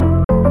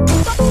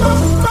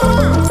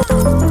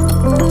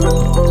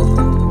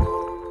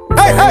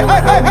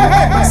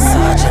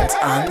Sergeant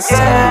Answer.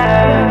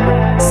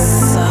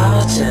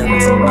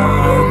 Sergeant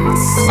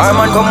Answer. Our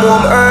man come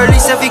home early,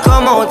 so fi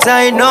come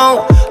outside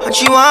now. And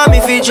she want me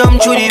fi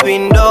jump through the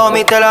window.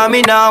 Me tell her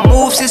me nah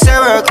move, sister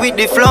work with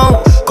the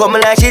flow. Come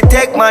like she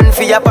take man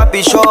fi a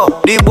papi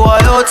show. The boy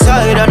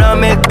outside and I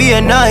make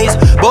beer nice.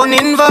 Bone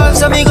involved,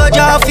 so me go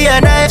draw fi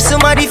a knife.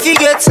 Somebody fi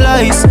get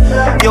sliced.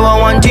 You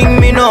want one thing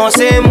me know,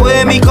 same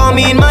way me come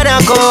in, man I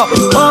go.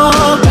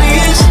 Oh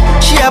please,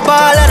 she a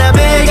ball and a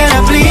beg and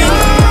a plead.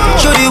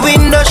 Through the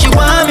window she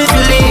want me to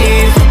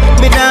leave.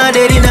 Me nah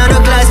dead in no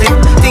classic.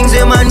 Things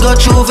a man go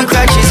through for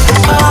crutches.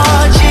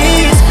 Oh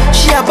jeez,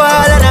 she a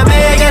ball and a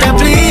beg and a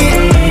plead.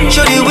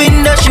 Through the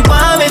window she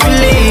want me to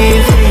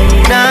leave.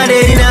 Nah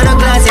dead in no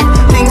classic.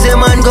 Things a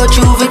man go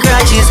through for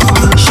crutches.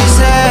 She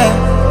said,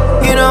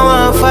 you know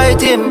I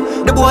fight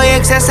him. The boy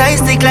exercise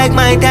stick like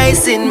Mike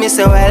Tyson. Me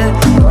say well,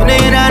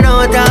 you know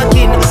no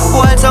talking.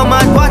 Boy so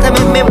mad water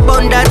make me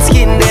burn that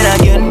skin. Then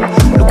again,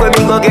 look where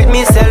me go get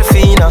myself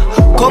in.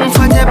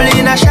 Comfortably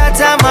in a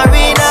Shatta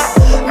Marina.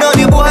 Now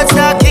the boy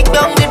start kick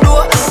down the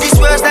door. This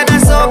worse than a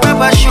soap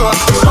proper show.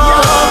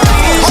 Oh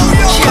please,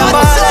 she a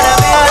ball and a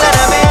ball and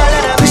a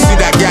ball. You see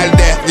that gal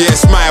there? Yeah,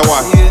 it's my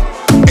one.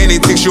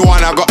 Anything she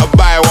want, I gotta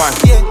buy one.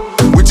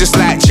 We just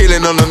like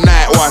chilling on the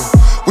night one.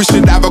 We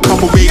should have a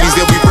couple babies,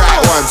 they'll be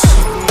bright ones.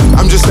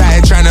 I'm just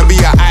like trying to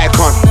be an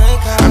icon.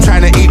 I'm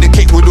trying to eat the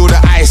cake with all the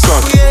ice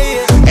on.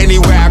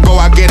 Anywhere I go,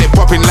 I get it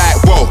popping like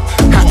whoa.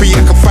 Happy I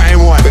can find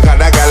one. Because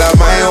that gal of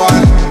my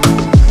one.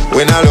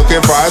 We're not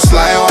looking for a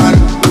sly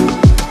one.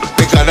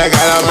 Because that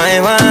gal of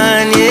my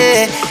one,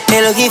 yeah.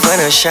 Ain't looking for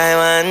no shy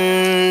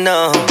one,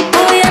 no.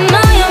 Oh yeah,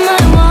 now you're my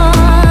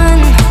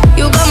one.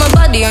 You got my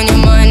body on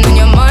your mind, and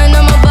your mind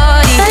on my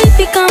body.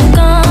 Baby, come.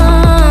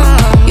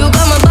 You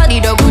got my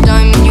body double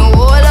time, and you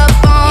all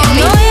up on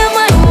me. You know you're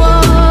my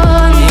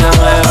one. You're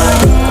my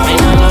one. Me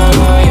no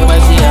know you,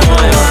 but see I'm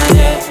my one,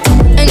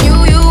 yeah. And you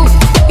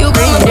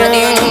got my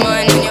body on your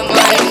mind, and your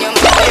mind on your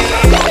body.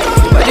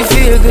 Body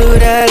feel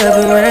good, I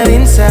love it when I'm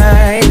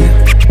inside.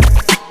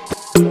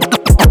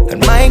 And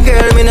my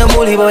girl, me no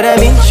bully, but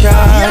I'm in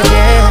charge,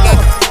 yeah.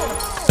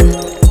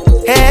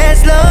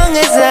 As long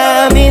as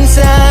I'm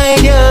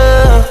inside,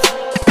 yeah.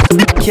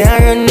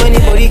 Can't run when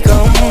anybody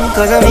come,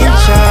 cause I'm in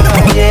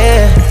charge,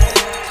 yeah.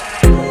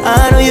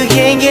 I know you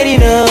can't get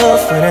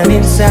enough when I'm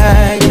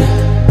inside, yeah.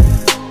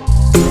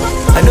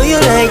 I know you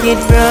like it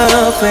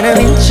rough when I'm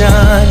in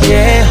charge,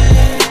 yeah.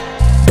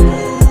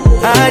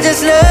 I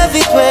just love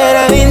it when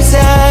I'm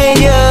inside,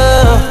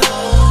 yeah.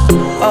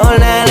 All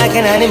night like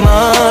an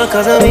animal,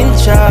 cause I'm in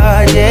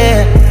charge,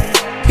 yeah.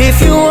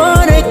 If you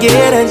wanna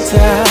get on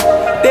top,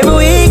 baby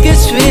we can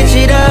switch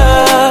it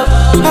up.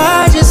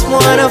 I just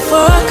wanna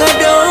fuck, I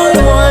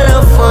don't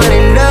wanna fall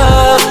in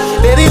love.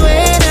 Baby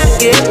when I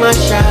get my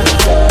shot,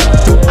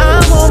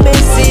 I won't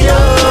mess it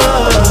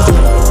up.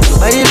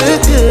 But you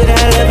look good, I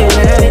love you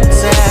when I'm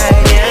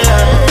inside, yeah.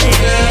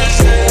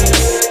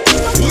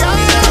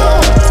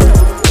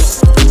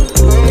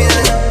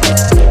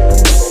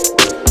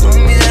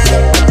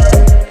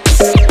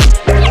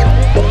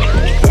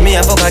 Me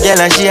a fuck a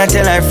girl and she a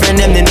tell her friend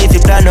them they need to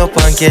plan up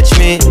and catch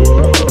me.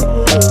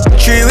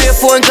 Three-way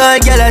phone call,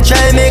 girl I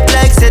try make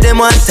like say them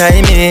one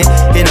time me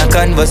in a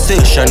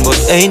conversation, but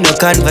ain't no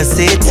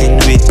conversating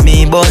with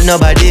me but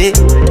nobody.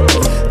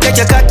 Take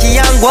your cocky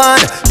and go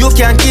on, you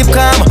can keep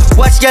calm.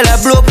 Watch girl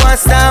I blow up and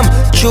stamp.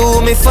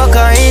 Chew me fuck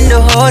her in the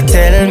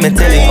hotel. Me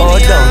tell it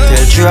all down,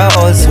 tell true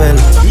all swell.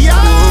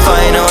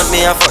 Find out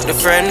me I fuck the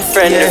friend, the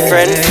friend,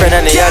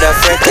 and the other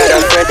friend.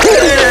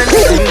 Plain and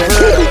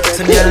simple,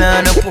 some girl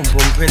on a pum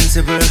pum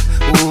principle.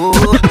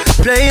 Ooh,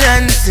 plain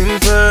and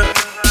simple.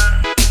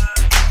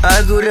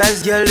 All good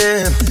as girl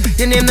them.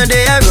 Your name no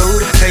day I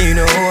road, cause you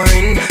know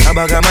whoring. A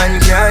bag of man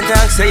can't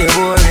talk, say you're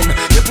boring.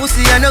 Your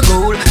pussy and a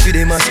goal, see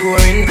them a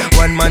scoring.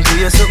 One man to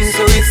you something,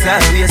 so it's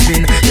always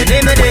been. Your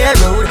name no day I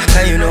road,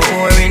 cause you know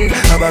whoring.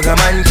 A bag of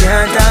man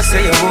can't talk,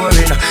 say you're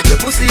boring. Your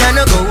pussy and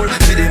a goal,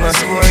 see them a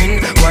scoring.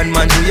 One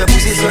man to your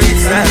pussy, so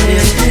it's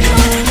always been.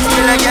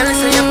 Tell a girl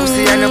say your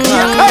pussy and a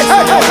pack.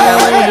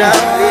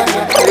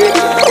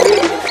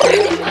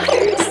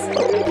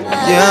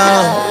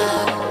 Yeah.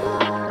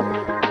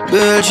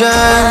 Girl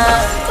child,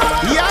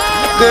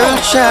 girl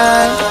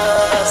child.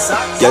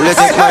 Girl, you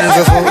take man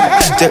for food,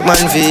 take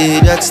man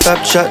for that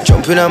stop chat.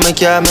 Jumping on my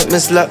car, make me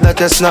slap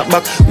that a snap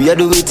back. We a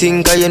do we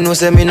think, cause you know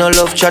say me no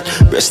love chat.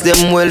 Breast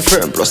them well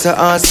firm, plus the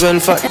ass well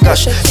fat.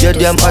 Gosh, you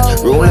damn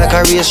hot, roll like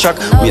a race track.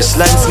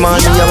 Waistline small,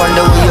 me I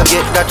wonder where you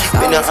get that.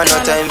 Me not have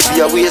no time for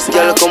your waist,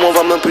 girl, come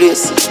over my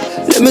place.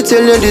 Let me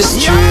tell you this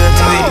straight.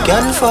 We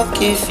can fuck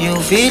if you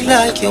feel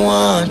like you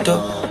want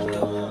to.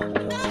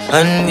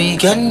 And we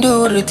can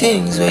do the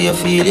things where you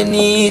feel you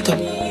need to.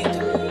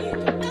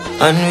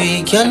 And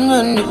we can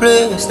run the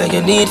place like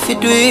you need to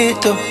do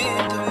it to.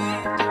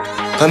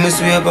 Come and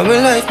swear by my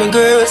life, my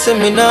girl, say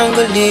me not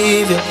gonna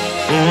leave you.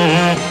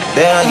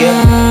 Then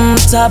again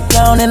top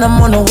down and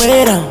I'm on the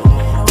way down.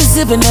 Been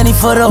sipping any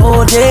for the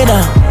whole day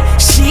now.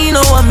 She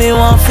know what me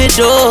want for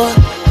do.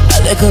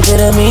 I Make a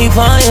bit of me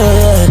for you,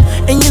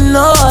 yeah. And you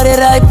know that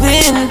I've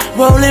been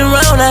rolling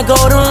round, I go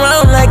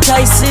around like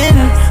Tyson.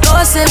 No,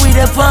 I say we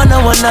the fun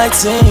of one night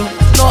thing.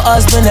 No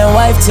husband and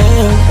wife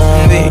thing.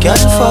 We can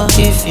fuck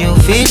if you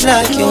feel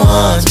like you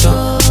want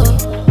to,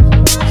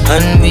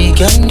 and we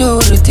can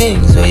do the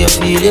things where you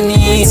feel the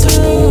need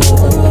to.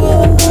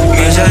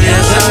 Usually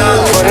it's a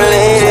lot for the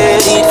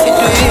ladies. Need to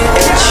do it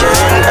action.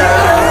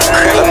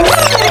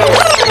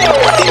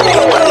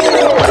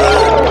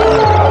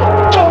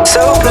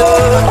 So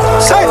good,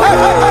 so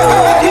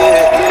good,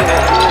 yeah.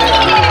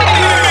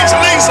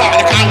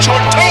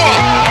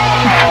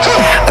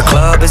 The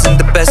club isn't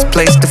the best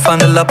place to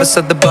find the lovers,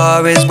 so the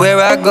bar is where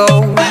I go.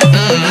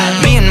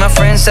 Me and my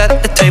friends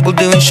at the table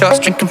doing shots,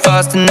 drinking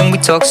fast, and then we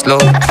talk slow.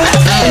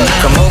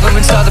 Come over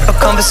and start up a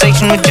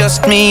conversation with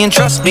just me, and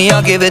trust me,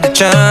 I'll give it a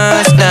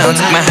chance. Now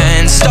take my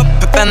hand, stop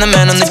it, and the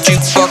man on the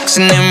jukebox,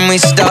 and then we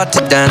start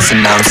to dance.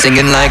 And now I'm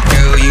singing like,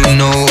 girl, you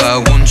know I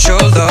want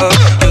your love.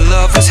 Your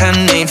love was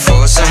handmade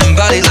for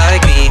somebody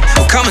like me.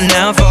 Well, come on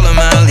now, follow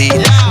my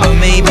lead. I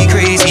may be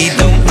crazy,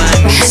 don't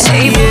mind me.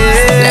 Say,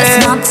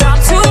 let's not talk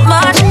too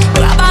much.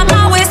 Grab on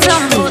my waist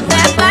and put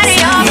that body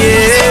on.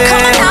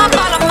 Come on now,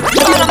 follow me.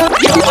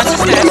 What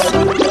is this?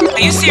 Are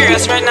you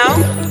serious right now?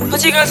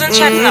 Put your girls in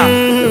check now.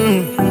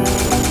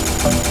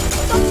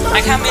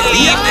 I can't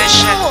believe this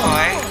shit,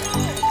 boy.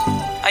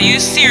 Are you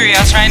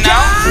serious right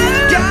now?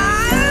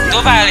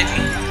 Don't violate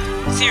me.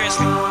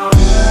 Seriously.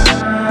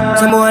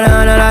 Some boy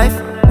on a life,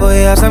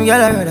 boy, have some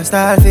girl I rather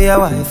start for your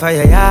wife for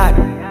your yard.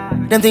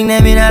 Them think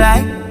them in a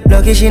lie.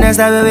 Lucky she not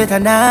stab with a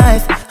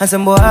knife. And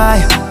some boy,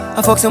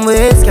 I fuck some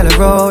ways, girl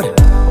road.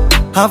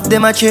 Half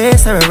them a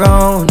chase her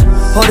around.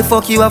 How the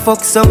fuck you a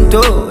fuck some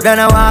dude? Then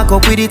I walk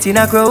up with it in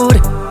a crowd.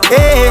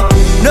 Hey,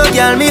 no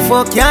girl me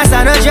fuck, can't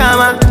stand no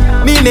drama.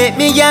 Me make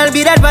me girl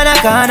be that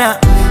banana.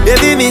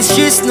 Baby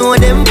mistress know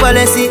them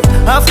policy.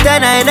 After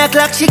 9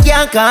 o'clock she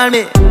can't call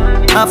me.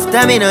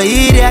 After me no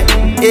idiot,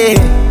 yeah.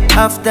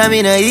 After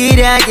me no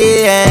idiot,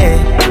 yeah.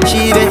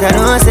 She better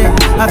know say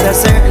after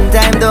certain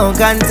time don't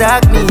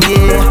contact me,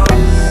 yeah.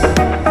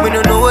 Me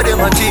no know what them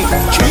a think.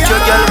 Treat your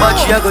girl but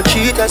she a go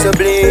cheat as a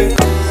blame.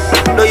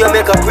 Now you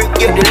make a quick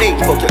get the link.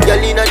 Fuck your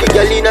girl inna the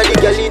girl inna the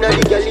girl inna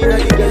the girl inna the girl inna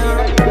the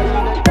girl.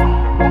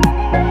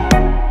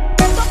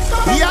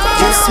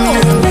 Just me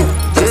and you,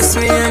 just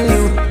me and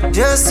you,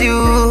 just you.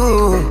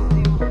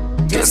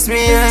 Just me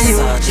and you,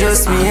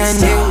 just me and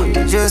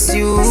you, just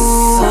you.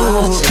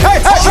 Just me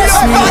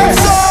and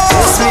you,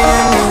 just me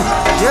and you,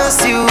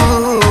 just you.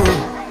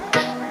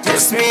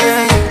 Just me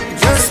and you,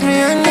 just me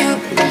and you,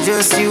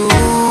 just you.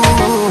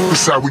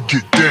 That's how we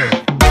get down.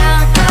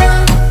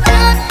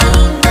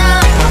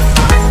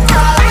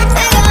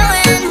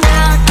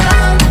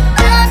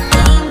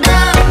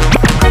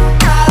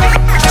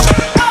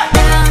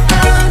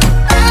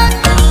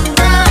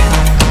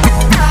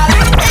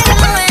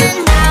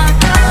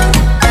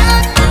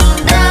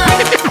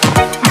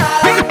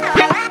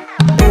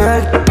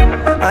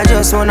 I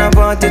just wanna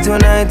party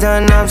tonight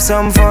and have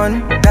some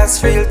fun.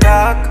 That's real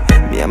talk.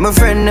 Me and my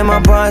friend them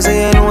a party, so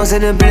you know say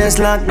the place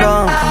locked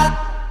down.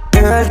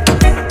 Girl,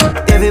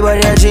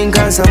 everybody a drink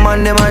and some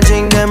man them a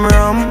drink them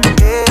rum.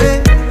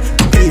 Yeah.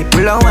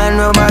 People a wine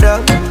rubber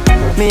duck.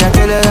 Me a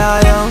tell you how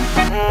young.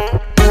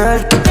 Girl,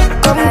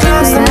 come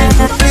close to me,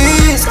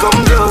 please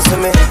come close to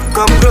me,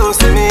 come close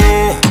to me.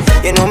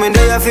 You know me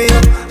there for you.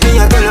 Me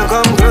a tell you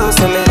come close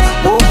to me.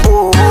 Whoa,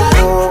 whoa,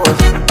 whoa,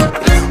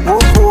 whoa,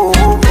 whoa,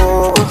 whoa, whoa.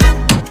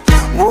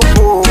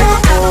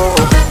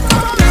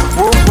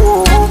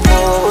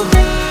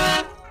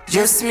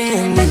 Just me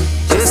and you,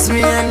 just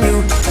me and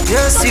you,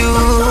 just you.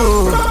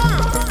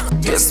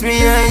 Just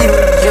me and you,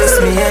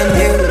 just me and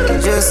you,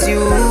 just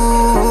you.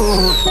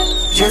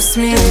 Just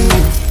me and you,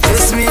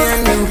 just me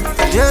and you,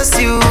 just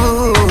you.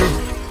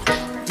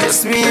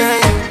 Just me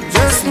and you,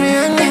 just me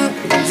and you,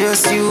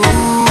 just you.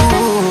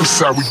 That's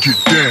how we get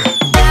down.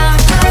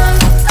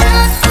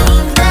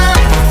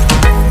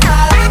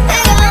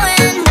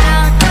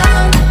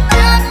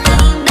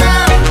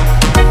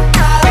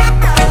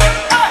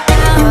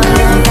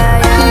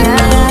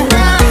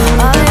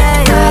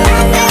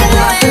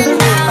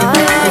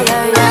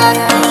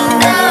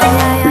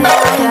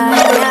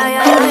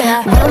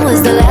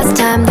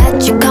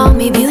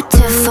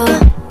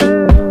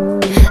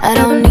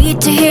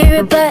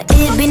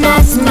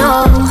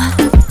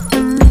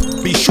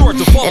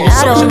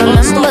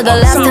 The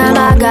last time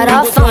I got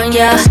off on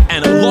ya,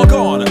 and log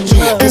on.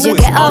 Cause you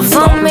get off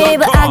on me,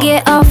 but I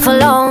get off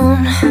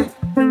alone.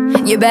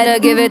 You better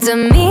give it to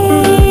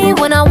me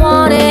when I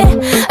want it.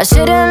 I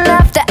shouldn't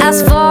have to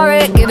ask for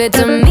it. Give it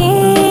to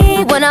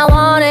me when I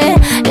want it,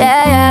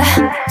 yeah,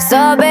 yeah.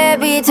 So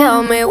baby,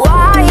 tell me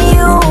why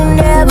you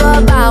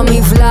never buy me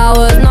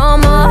flowers no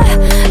more.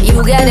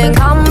 You getting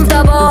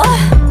comfortable,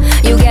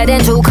 you getting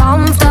too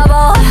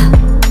comfortable.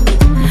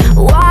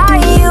 Why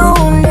you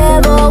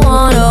never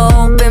wanna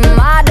open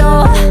my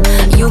door?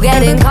 You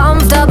getting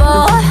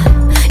comfortable,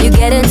 you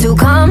getting too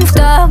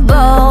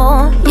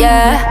comfortable,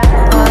 yeah.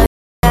 Oh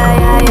yeah,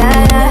 yeah,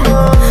 yeah, yeah.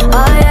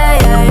 Oh yeah,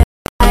 yeah,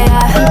 yeah,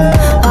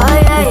 yeah. Oh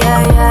yeah, yeah,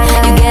 yeah,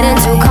 yeah. You getting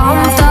too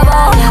comfortable.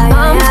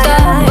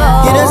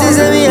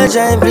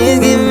 try and please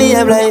give me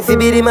a life. You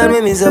be the man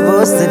when me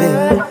supposed to be.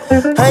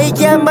 I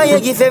can buy a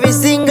gift every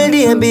single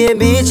day, and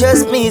baby,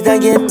 trust me,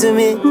 that get to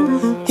me.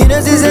 You know,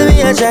 she say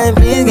me, I try and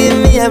please give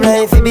me a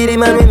life. You be the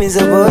man when me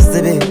supposed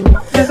to be.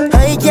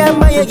 I can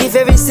buy a gift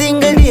every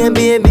single day, and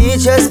baby,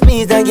 trust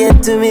me, that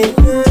get to me.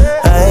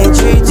 I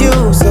treat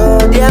you so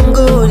damn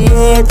good,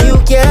 yet you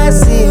can't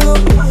see.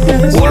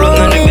 Hold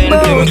on the bend,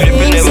 them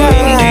clipping them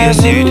in, do you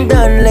see it?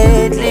 Done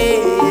lately.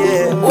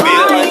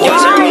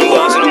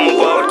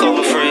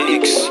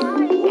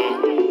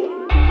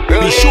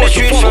 Be sure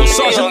to follow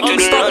Sergeant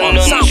Unstopped on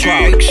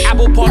SoundCloud,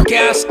 Apple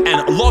Podcasts,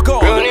 and log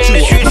on to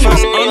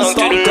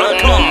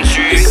FamousUnstopped.com.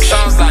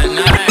 Sounds like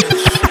nice.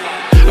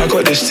 I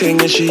got this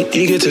thing and she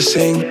eager to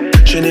sing.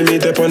 She need me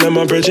dip on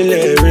my bridge and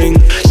let it ring.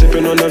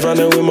 Sipping on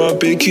Havana with my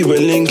big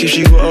Cuban link. If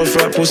she got a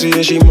fat pussy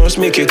then she must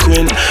make it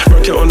queen.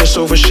 Rock it on the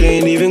sofa, she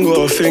ain't even got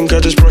a think. I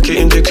just rock it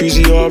in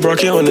jacuzzi or I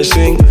rock it on the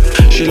sink.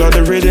 She like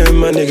the rhythm,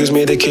 my niggas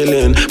made a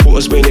killing. Put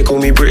a Spain, they call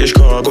me British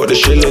car, I got the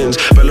shillings.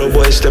 Bellow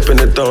boy step in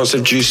the dance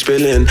of juice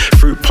spilling.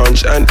 Fruit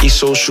punch,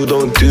 anti-social,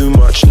 don't do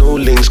much. No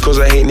links, cause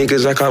I hate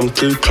niggas like I'm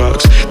Ku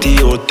Klux.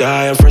 D or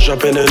die, I'm fresh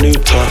up in a new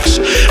tux.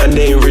 And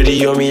they ain't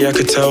really on me, I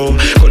could tell.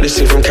 Got this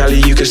thing from Cali,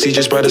 you can see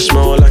just by the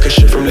smell. Like a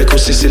shit from Little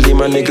Sicily,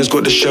 my niggas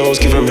got the shells.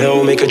 Give them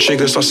hell, make a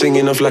trigger, start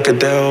singing off like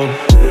Adele.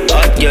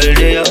 Hot girl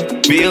there,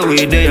 be a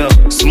weed there.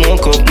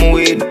 Smoke up my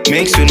weed,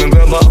 mix with my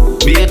grabber.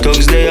 Be a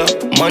thugs there,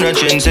 man a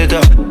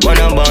trendsetter. Man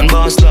a band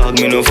boss dog,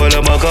 me no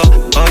follow back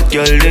up. Hot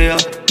girl there,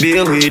 be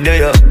a weed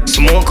there.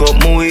 Smoke up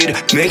my weed,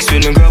 mix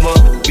with my grabber.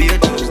 Be a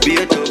thugs, be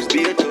a thugs,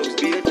 be a thugs,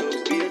 be a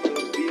thugs, be a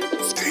thugs, be a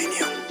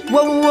thugs.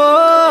 Whoa,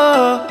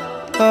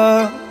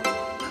 whoa,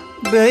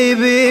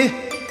 baby,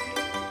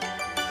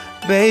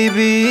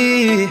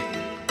 baby.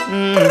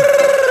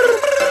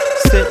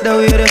 Sit down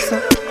with us,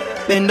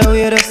 bend down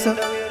with us.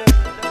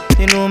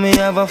 You know me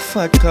have a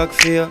fat cock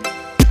for you.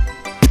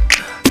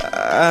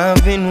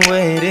 I've been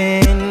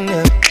waiting.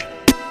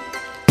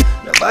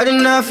 Nobody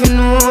nothing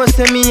know,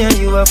 say me and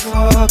you a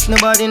fuck.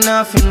 Nobody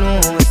nothing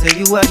know, say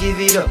you a give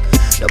it up.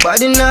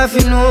 Nobody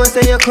nothing know,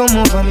 say you come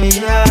over me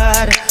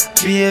yard.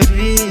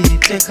 Baby,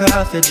 take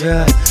off your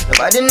dress.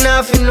 Nobody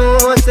nothing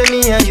know, say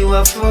me and you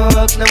a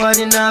fuck.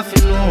 Nobody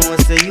nothing know,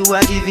 say you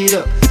a give it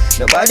up.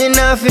 Nobody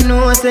nothing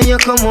know, say you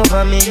come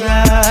over me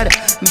yard.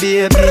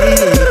 Baby,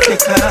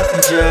 take off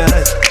your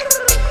dress.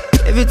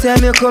 Every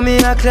time you come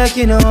here, act like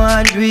you know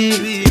I do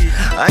it.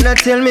 And I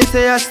tell me,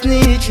 say I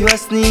sneak, you a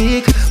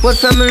sneak. But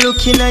from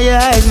looking at your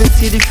eyes, me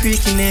see the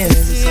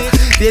freakiness.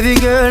 Baby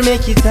girl,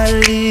 make it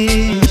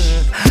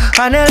unleash.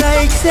 And I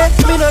like say,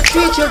 me no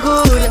treat you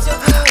good.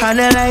 And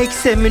I like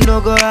say, me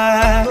no go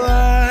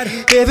hard.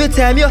 Every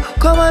time you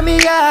come on me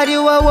yard,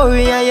 you a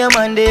worry and your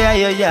man they are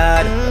your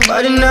yard.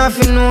 Nobody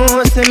nothing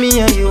know, say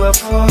me and you a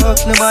fuck.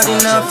 Nobody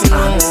nothing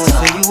know,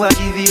 say you a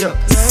give it up.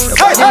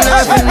 Nobody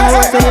nothing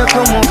know, say you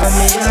come over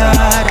me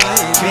yard.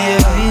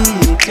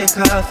 Baby, take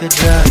off your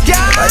dress.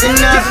 Nobody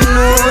nothing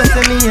know,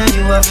 say me and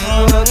you a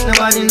fuck.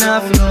 Nobody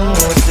nothing know,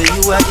 say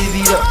you a give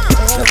it up.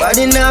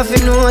 Nobody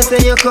nothing know,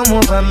 say you come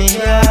over me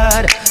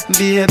yard.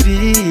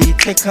 Baby,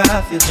 take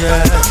off your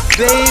dress.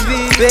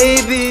 Baby,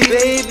 baby,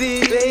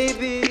 baby,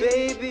 baby,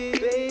 baby,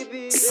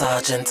 baby.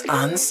 Sergeant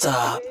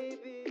Unstopped.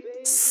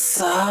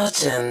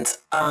 Sergeant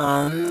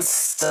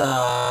Unstopped.